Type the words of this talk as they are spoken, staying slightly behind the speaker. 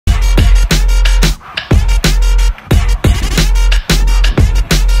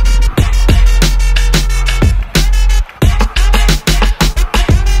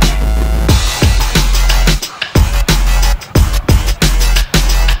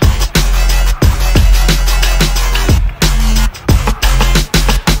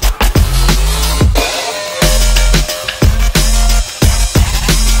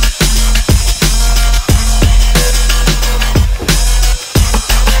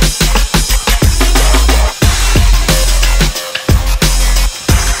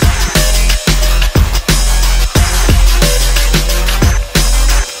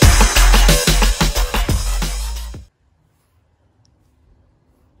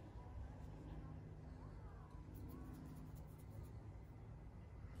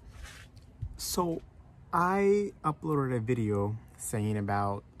So I uploaded a video saying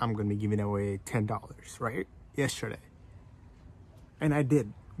about I'm gonna be giving away $10, right? Yesterday. And I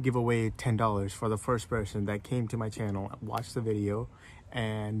did give away $10 for the first person that came to my channel, watched the video,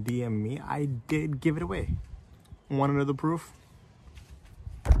 and DM me. I did give it away. Want another proof?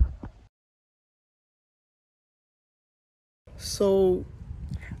 So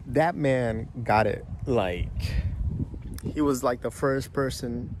that man got it. Like, he was like the first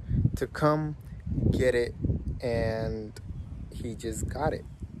person to come get it, and he just got it.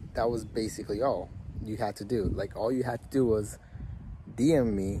 That was basically all you had to do. Like, all you had to do was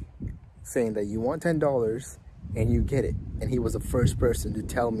DM me saying that you want $10 and you get it. And he was the first person to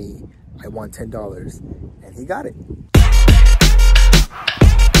tell me I want $10, and he got it.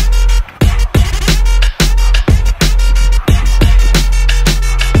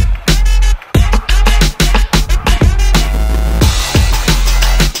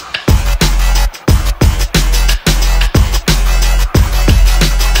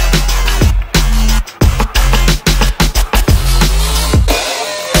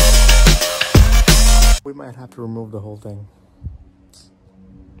 We might have to remove the whole thing.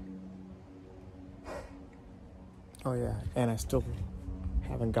 Oh yeah, and I still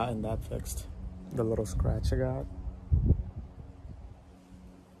haven't gotten that fixed. The little scratch I got,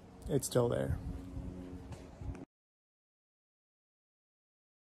 it's still there.